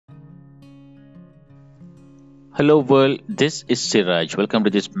Hello world, this is Siraj. Welcome to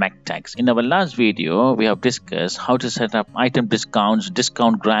this MacTags. In our last video, we have discussed how to set up item discounts,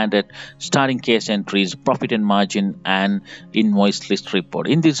 discount granted, starting case entries, profit and margin, and invoice list report.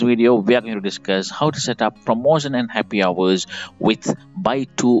 In this video, we are going to discuss how to set up promotion and happy hours with buy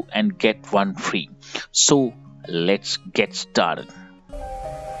two and get one free. So let's get started.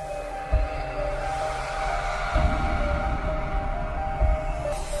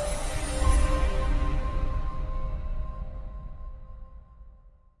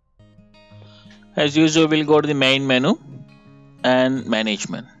 As usual, we'll go to the main menu and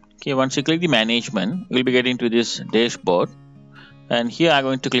management. Okay, once you click the management, we'll be getting to this dashboard, and here I'm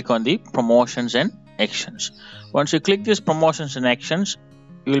going to click on the promotions and actions. Once you click this promotions and actions,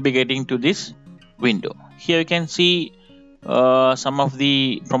 you will be getting to this window. Here you can see some of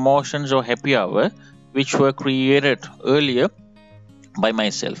the promotions or happy hour which were created earlier by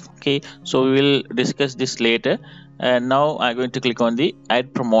myself. Okay, so we will discuss this later, and now I'm going to click on the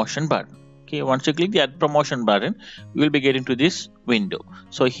add promotion button. Okay, once you click the add promotion button, you will be getting to this window.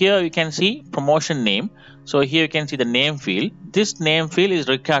 So here you can see promotion name. So here you can see the name field. This name field is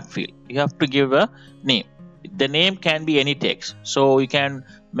record field. You have to give a name. The name can be any text, so you can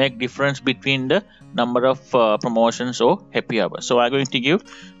make difference between the number of promotions or happy hours. So I'm going to give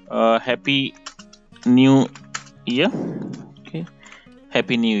happy new year. Okay,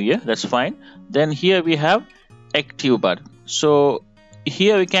 happy new year, that's fine. Then here we have active button. So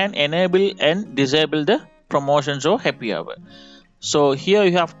here we can enable and disable the promotions or happy hour. So here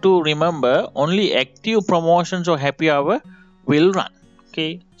you have to remember only active promotions or happy hour will run.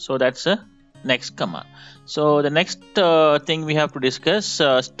 Okay, so that's the next command. So the next thing we have to discuss,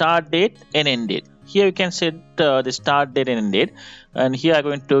 start date and end date. Here you can set the start date and end date, and here I'm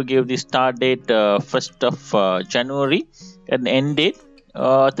going to give the start date 1st of January and end date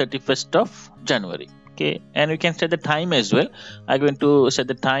 31st of January. Okay, and we can set the time as well. I'm going to set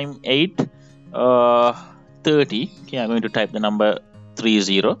the time 8:30. Okay, I'm going to type the number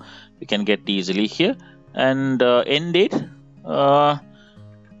 30. We can get easily here, and end date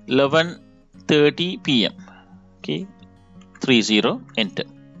 11:30 p.m. Okay, 30, enter.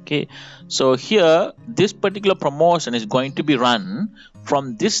 Okay, so here this particular promotion is going to be run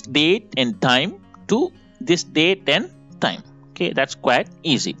from this date and time to this date and time. Okay, that's quite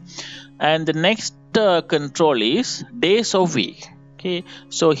easy. And the next control is days of week. Okay,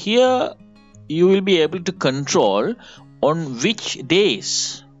 so here you will be able to control on which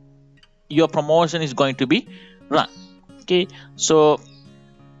days your promotion is going to be run. Okay, so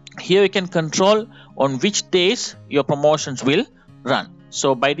here you can control on which days your promotions will run.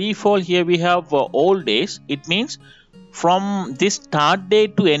 So by default here we have all days. It means from this start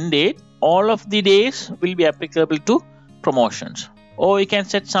date to end date, all of the days will be applicable to promotions. Or you can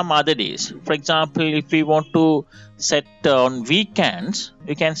set some other days. For example, if we want to set on weekends,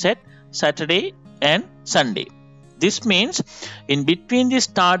 you can set Saturday and Sunday. This means in between the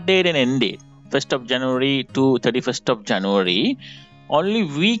start date and end date, 1st of January to 31st of January, only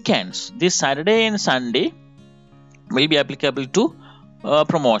weekends, this Saturday and Sunday, will be applicable to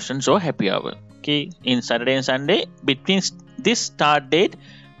promotions or happy hour. Okay, in Saturday and Sunday, between this start date,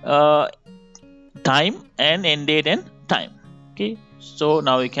 time, and end date and time. Okay, so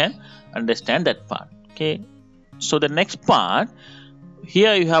now you can understand that part. Okay, so the next part,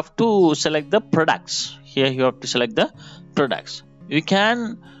 here you have to select the products. Here you have to select the products. You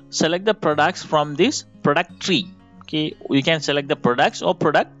can select the products from this product tree. Okay, you can select the products or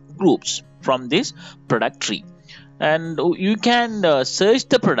product groups from this product tree, and you can search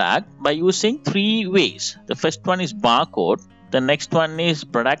the product by using 3 ways. The first one is barcode, the next one is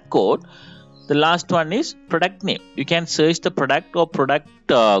product code, the last one is product name. You can search the product or product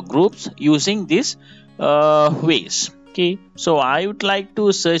groups using these ways. Okay, so I would like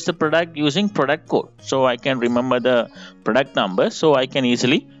to search the product using product code, so I can remember the product number, so I can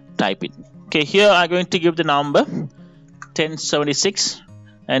easily type it. Okay, here I'm going to give the number 1076,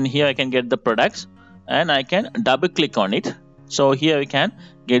 and here I can get the products, and I can double click on it. So here we can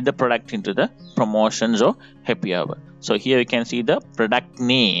get the product into the promotions or happy hour. So here you can see the product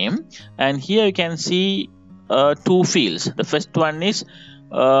name, and here you can see 2 fields. The first one is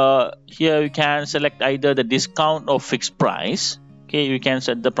here you can select either the discount or fixed price. Okay, you can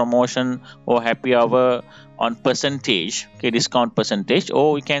set the promotion or happy hour on percentage. Okay, discount percentage,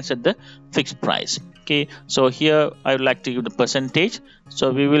 or you can set the fixed price. Okay, so here I would like to give the percentage, so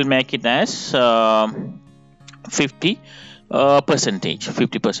we will make it as 50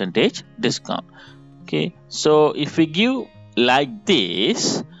 percentage discount. Okay, so if we give like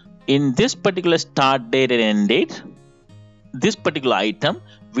this, in this particular start date and end date, this particular item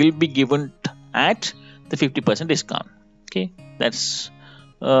will be given at the 50% discount. Okay, that's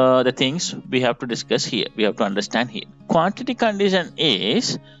the things we have to discuss here, we have to understand here. Quantity condition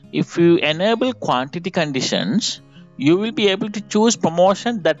is, if you enable quantity conditions, you will be able to choose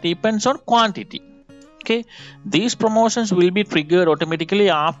promotion that depends on quantity. Okay, these promotions will be triggered automatically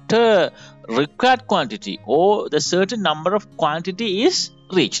after required quantity or the certain number of quantity is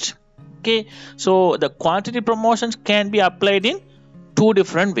reached. Okay, so the quantity promotions can be applied in two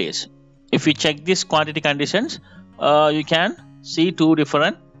different ways. If you check these quantity conditions, you can see two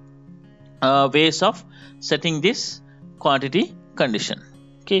different ways of setting this quantity condition.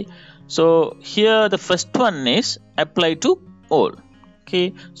 Okay, so here the first one is apply to all.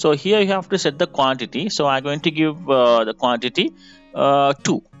 Okay, so here you have to set the quantity. So I'm going to give the quantity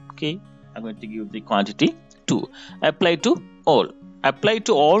 2. Okay, I'm going to give the quantity 2. Apply to all. Apply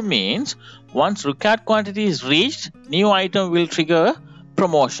to all means once required quantity is reached, new item will trigger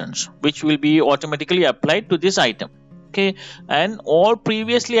promotions which will be automatically applied to this item. Okay, and all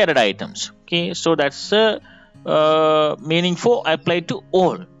previously added items. Okay, so that's the meaning for apply to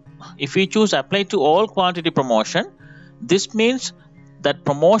all. If we choose apply to all quantity promotion, this means that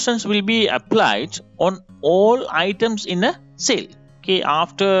promotions will be applied on all items in a sale. Okay,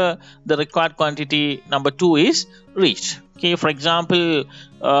 after the required quantity number 2 is reached. Okay, for example,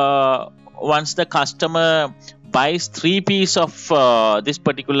 once the customer buys 3 pieces of this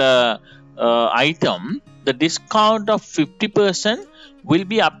particular item, the discount of 50% will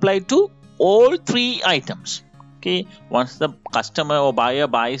be applied to all 3 items. Okay, once the customer or buyer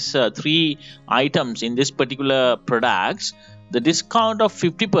buys 3 items in this particular products, the discount of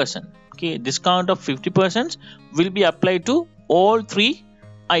 50%, okay, discount of 50% will be applied to all 3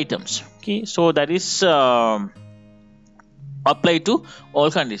 items. Okay, so that is applied to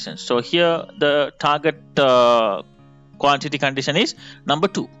all conditions. So here the target quantity condition is number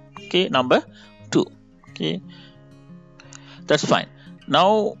 2. Okay, number 2. Okay, that's fine.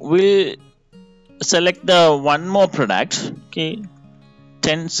 Now we'll select the one more product. Okay,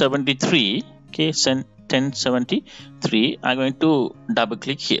 1073. Okay, 1073. I'm going to double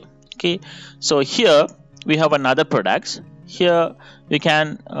click here. Okay, so here we have another product. Here you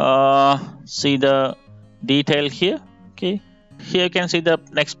can see the detail here. Okay, here you can see the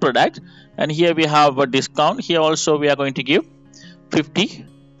next product, and here we have a discount. Here also we are going to give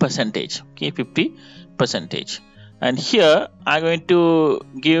 50%. Okay, 50%. And here I'm going to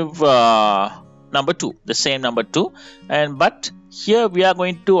give number 2, the same number 2, and but here we are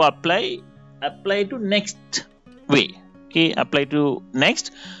going to apply to next way. Okay, apply to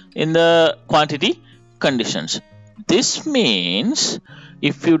next in the quantity conditions. This means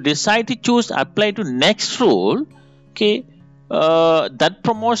if you decide to choose apply to next rule, okay, that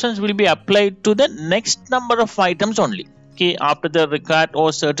promotions will be applied to the next number of items only. Okay, after the required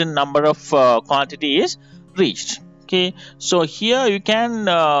or certain number of quantity is reached. Okay, so here you can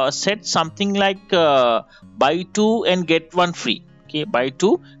set something like buy 2 and get 1 free. Okay, buy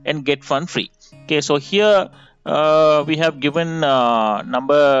 2 and get 1 free. Okay, so here we have given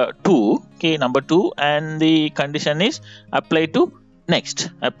number 2. Okay, number 2, and the condition is apply to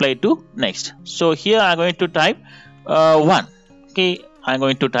next. Apply to next. So here I'm going to type 1. Okay, I'm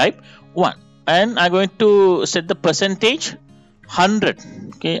going to type 1, and I'm going to set the percentage 100.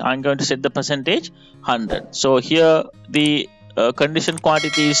 Okay, I'm going to set the percentage 100. So here the condition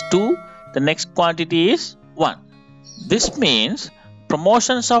quantity is 2, the next quantity is 1. This means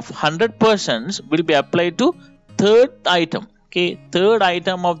promotions of 100% will be applied to third item. Okay, third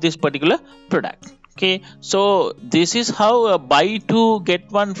item of this particular product. Okay, so this is how a buy 2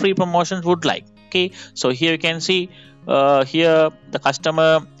 get 1 free promotions would like. Okay, so here you can see here the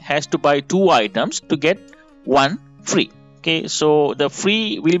customer has to buy 2 items to get 1 free. Okay, so the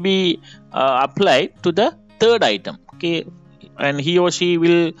free will be applied to the third item. Okay, and he or she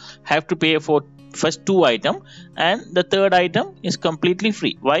will have to pay for first 2 items, and the third item is completely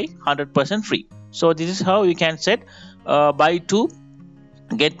free. Why? 100% free. So this is how you can set buy 2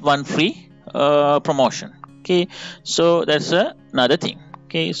 get 1 free promotion. Okay, so that's another thing.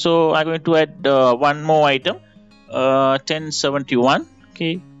 Okay, so I'm going to add one more item, 1071.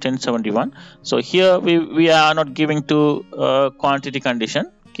 Okay, 1071. So here we are not giving to quantity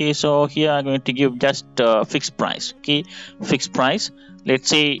condition. Okay, so here I'm going to give just fixed price. Okay, fixed price, let's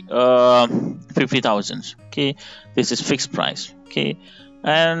say 50,000. Okay, this is fixed price. Okay,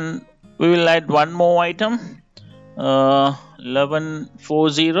 and we will add one more item,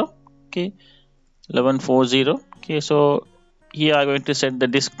 1140. Okay, 1140. Okay, so here I'm going to set the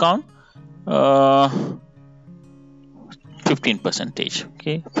discount 15%.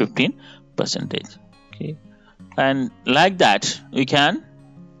 Okay, 15%. Okay, and like that we can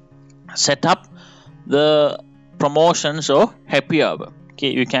set up the promotions or happy hour.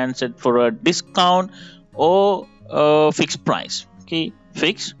 Okay, you can set for a discount or a fixed price. Okay,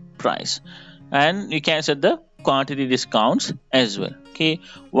 fixed price, and you can set the quantity discounts as well. Okay,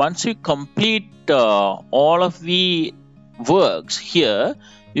 once you complete all of the works here,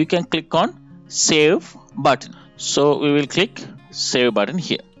 you can click on save button. So we will click save button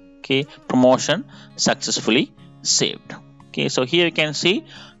here. Okay, promotion successfully saved. Okay, so here you can see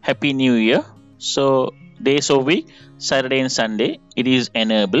happy new year. So days of week, Saturday and Sunday, it is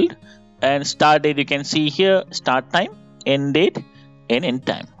enabled, and start date you can see here, start time, end date, and end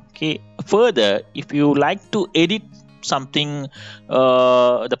time. Okay, further, if you like to edit something,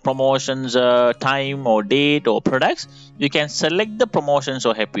 the promotions time or date or products, you can select the promotions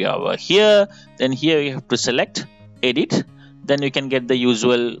or happy hour here. Then here you have to select edit. Then you can get the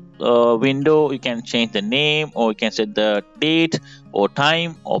usual window. You can change the name, or you can set the date or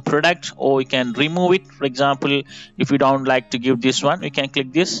time or product, or you can remove it. For example, if you don't like to give this one, you can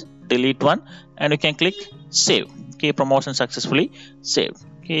click this delete one, and you can click save. Okay, promotion successfully saved.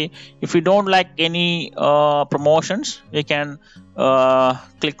 Okay, if you don't like any promotions, you can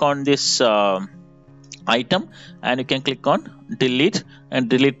click on this item, and you can click on delete and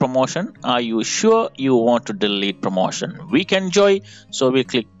delete promotion. Are you sure you want to delete promotion? We can enjoy, so we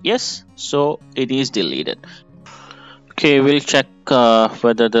click yes, so it is deleted. Okay, we'll check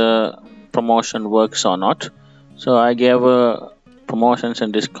whether the promotion works or not. So I gave promotions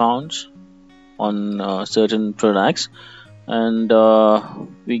and discounts on certain products, and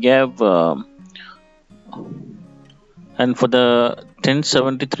we gave and for the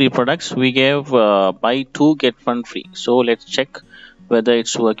 1073 products we gave buy 2 get 1 free. So let's check whether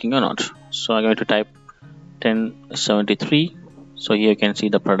it's working or not. So I'm going to type 1073. So here you can see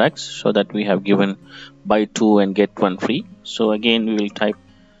the products, so that we have given buy 2 and get 1 free. So again we will type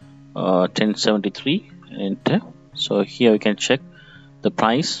 1073 and enter. So here you can check the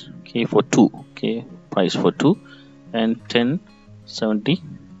price, okay, for 2, okay, price for 2 and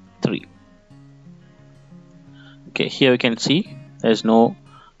 1073. Okay, here you can see there's no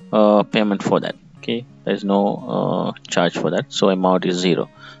payment for that. Okay, there's no charge for that, so amount is 0.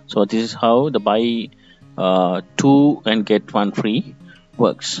 So this is how the buy 2 and get 1 free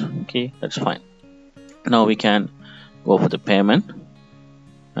works. Okay, that's fine. Now we can go for the payment,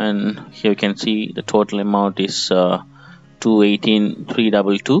 and here you can see the total amount is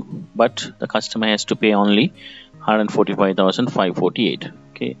 218,322, but the customer has to pay only 145,548.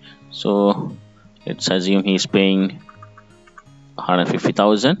 Okay, so let's assume he's paying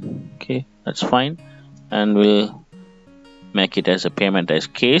 150,000. Okay, that's fine, and we'll make it as a payment as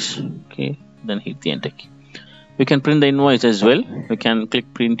case. Okay, then hit the enter key. We can print the invoice as well. We can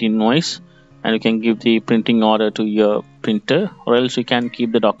click print invoice, and you can give the printing order to your printer, or else you can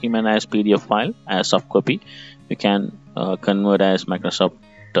keep the document as PDF file as soft copy. You can convert as Microsoft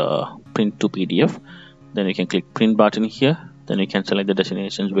print to PDF. Then you can click print button here. Then you can select the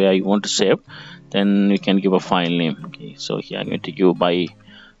destinations where you want to save. Then you can give a file name. Okay, so here I'm going to give buy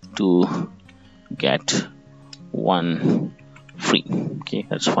 2 get 1 free. Okay,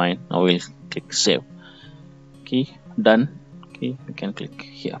 that's fine. Now we'll click save. Okay, done. Okay, you can click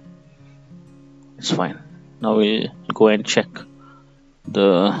here. It's fine. Now we'll go and check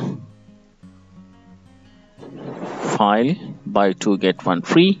the file buy 2 get 1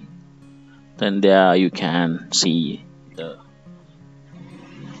 free. Then there you can see the,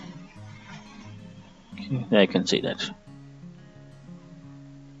 okay, there you can see that.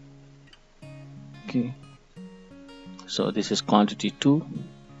 Okay, so this is quantity 2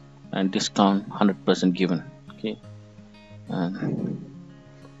 and discount 100% given. Okay, and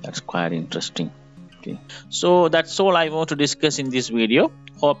that's quite interesting. Okay, so that's all I want to discuss in this video.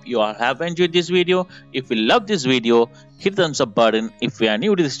 Hope you all have enjoyed this video. If you love this video, hit the thumbs up button. If you are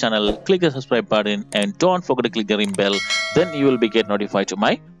new to this channel, click the subscribe button, and don't forget to click the ring bell. Then you will be get notified to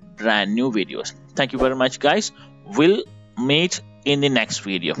my brand new videos. Thank you very much, guys. We'll meet in the next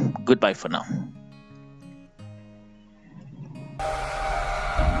video. Goodbye for now.